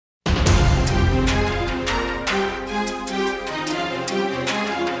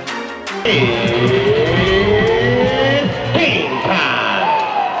It's game time.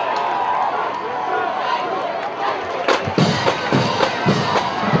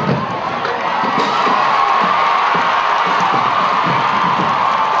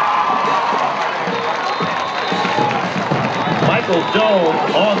 Michael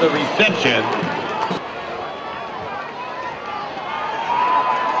Jones on the reception.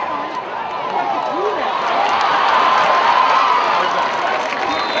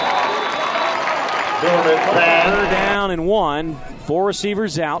 Third down and 1. 4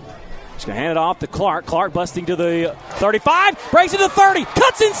 receivers out. He's going to hand it off to Clark. Clark busting to the 35. Breaks it to the 30.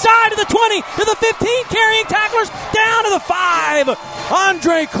 Cuts inside to the 20. To the 15. Carrying tacklers down to the 5.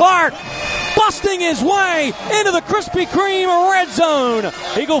 Andre Clark busting his way into the Krispy Kreme red zone.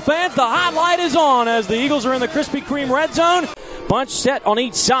 Eagle fans, the hot light is on as the Eagles are in the Krispy Kreme red zone. Bunch set on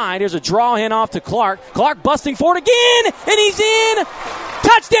each side. Here's a draw handoff to Clark. Clark busting forward again, and he's in.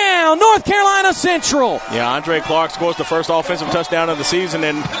 Touchdown, North Carolina Central. Yeah, Andre Clark scores the first offensive touchdown of the season,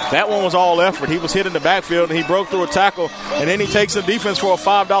 and that one was all effort. He was hit in the backfield, and he broke through a tackle, and then he takes the defense for a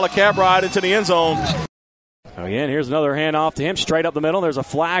 $5 cab ride into the end zone. Again, here's another handoff to him, straight up the middle. There's a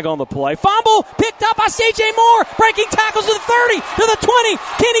flag on the play. Fumble, picked up by C.J. Moore, breaking tackles to the 30, to the 20.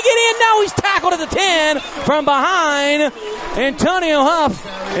 Can he get in? No, he's tackled at the 10 from behind. Antonio Huff,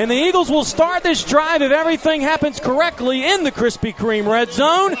 and the Eagles will start this drive if everything happens correctly in the Krispy Kreme red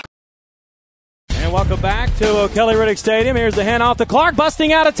zone. And welcome back to O'Kelly Riddick Stadium. Here's the handoff to Clark,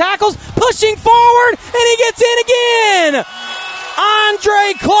 busting out of tackles, pushing forward, and he gets in again.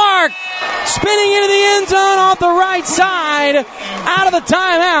 Andre Clark spinning into the end zone off the right side, out of the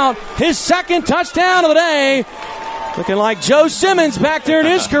timeout. His second touchdown of the day. Looking like Joe Simmons back there in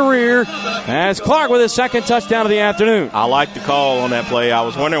his career as Clark with his second touchdown of the afternoon. I like the call on that play. I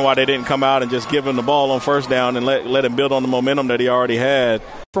was wondering why they didn't come out and just give him the ball on first down and let him build on the momentum that he already had.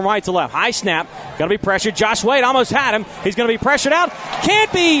 From right to left, high snap, going to be pressured. Josh Wade almost had him. He's going to be pressured out.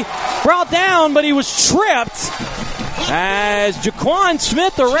 Can't be brought down, but he was tripped as Jaquan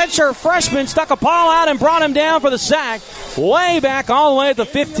Smith, the redshirt freshman, stuck a paw out and brought him down for the sack. Way back all the way at the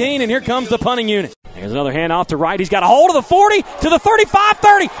 15, and here comes the punting unit. Here's another handoff to right. He's got a hold of the 40 to the 35,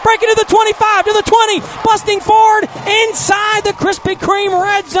 30. Breaking to the 25, to the 20. Busting forward inside the Krispy Kreme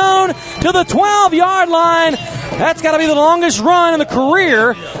red zone to the 12-yard line. That's got to be the longest run in the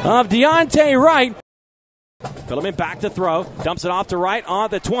career of Deontay Wright. Philliman back to throw. Dumps it off to right on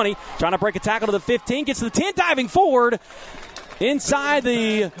the 20. Trying to break a tackle to the 15. Gets to the 10, diving forward. Inside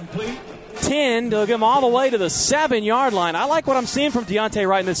the 10 to give him all the way to the 7-yard line. I like what I'm seeing from Deontay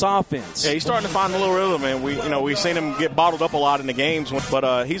Wright in this offense. Yeah, he's starting to find a little rhythm, and we've seen him get bottled up a lot in the games,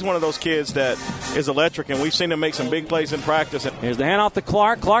 but he's one of those kids that is electric, and we've seen him make some big plays in practice. Here's the handoff to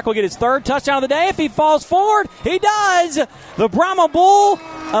Clark. Clark will get his third touchdown of the day if he falls forward. He does. The Brahma Bull,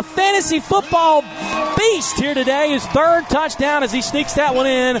 a fantasy football beast here today. His third touchdown as he sneaks that one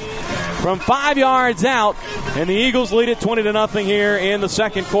in from 5 yards out, and the Eagles lead it 20-0 here in the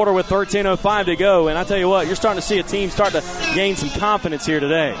second quarter with 13:05 to go. And I tell you what, you're starting to see a team start to gain some confidence here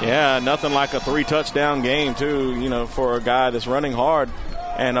today. Yeah, nothing like a 3-touchdown game too, for a guy that's running hard,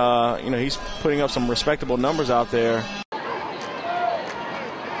 and he's putting up some respectable numbers out there.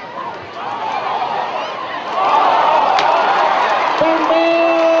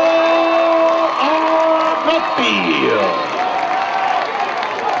 On the field.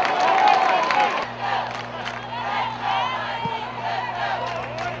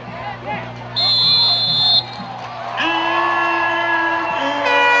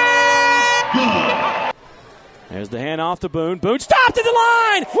 There's the handoff to Boone. Boone stopped at the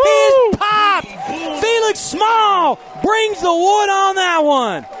line. Woo! He is popped. Felix Small brings the wood on that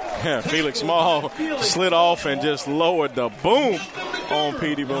one. Yeah, Felix Small slid off and just lowered the boom on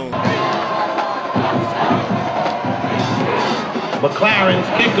Petey Boone. McLaren's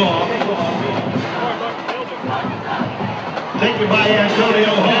kickoff. Taken by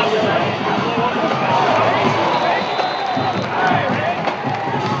Antonio Huff.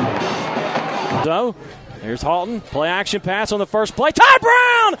 So, here's Halton. Play action pass on the first play. Ty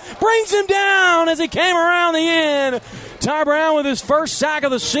Brown brings him down as he came around the end. Ty Brown with his first sack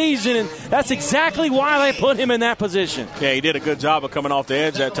of the season, and that's exactly why they put him in that position. Yeah, he did a good job of coming off the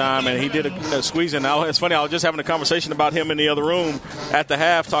edge that time, and he did a squeezing. Now, it's funny, I was just having a conversation about him in the other room at the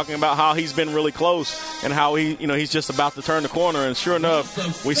half, talking about how he's been really close and how he's just about to turn the corner, and sure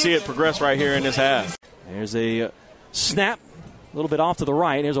enough, we see it progress right here in this half. There's a snap. A little bit off to the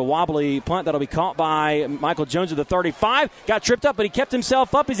right. Here's a wobbly punt that'll be caught by Michael Jones at the 35. Got tripped up, but he kept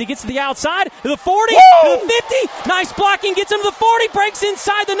himself up as he gets to the outside. To the 40, Woo! to the 50. Nice blocking. Gets him to the 40. Breaks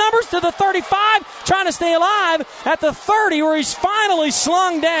inside the numbers to the 35. Trying to stay alive at the 30 where he's finally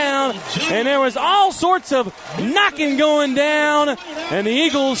slung down. And there was all sorts of knocking going down. And the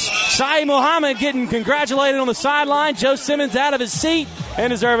Eagles, Saeed Muhammad getting congratulated on the sideline. Joe Simmons out of his seat,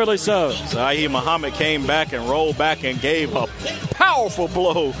 and deservedly so. Saeed Muhammad came back and rolled back and gave a powerful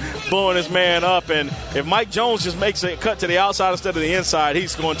blow, blowing his man up. And if Mike Jones just makes a cut to the outside instead of the inside,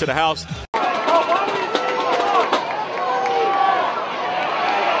 he's going to the house.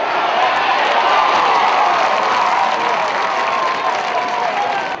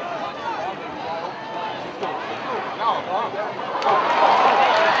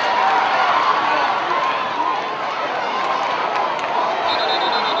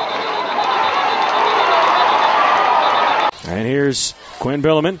 And here's Quinn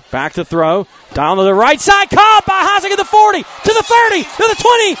Billiman, back to throw, down to the right side, caught by Hasek at the 40, to the 30, to the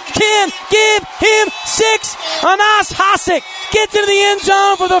 20, 10, give him 6. Anas Hasek gets into the end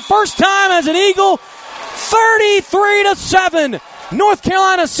zone for the first time as an Eagle, 33-7. North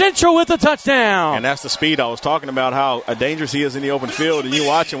Carolina Central with the touchdown. And that's the speed I was talking about, how dangerous he is in the open field. And you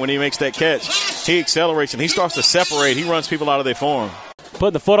watch him when he makes that catch. He accelerates and he starts to separate. He runs people out of their form.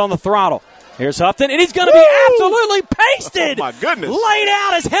 Putting the foot on the throttle. Here's Hufton, and he's going to be absolutely pasted. Oh, my goodness. Laid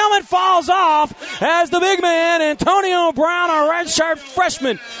out. His helmet falls off as the big man, Antonio Brown, a redshirt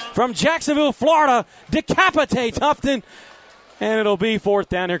freshman from Jacksonville, Florida, decapitates Hufton. And it'll be 4th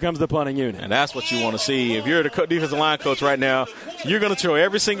down. Here comes the punting unit. And that's what you want to see. If you're the defensive line coach right now, you're going to show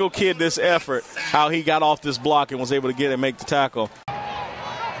every single kid this effort, how he got off this block and was able to get and make the tackle.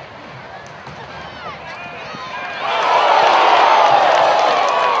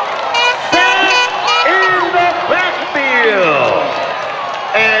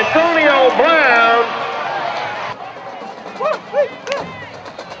 Antonio Brown.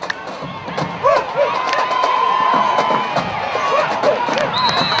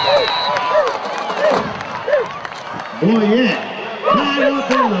 Boyette tied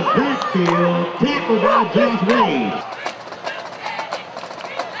up in the backfield, tackled by Josh Wade.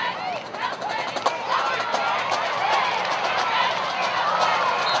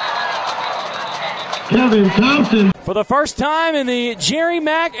 Kevin Thompson. For the first time in the Jerry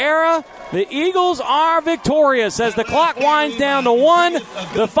Mack era, the Eagles are victorious as the clock winds down to 1.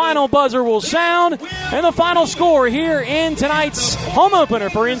 The final buzzer will sound, and the final score here in tonight's home opener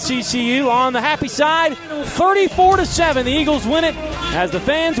for Nccu on the happy side, 34-7. The Eagles win it as the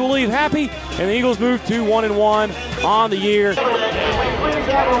fans will leave happy, and the Eagles move to 1-1 on the year. Please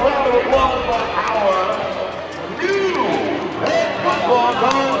have a round of applause for our new head football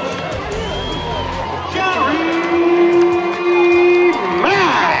coach, Jerry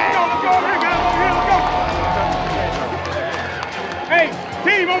Mack. Hey,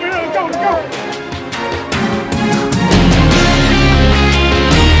 team over here, let's go, let's go.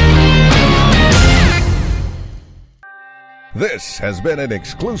 This has been an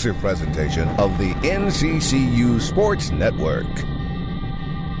exclusive presentation of the NCCU Sports Network.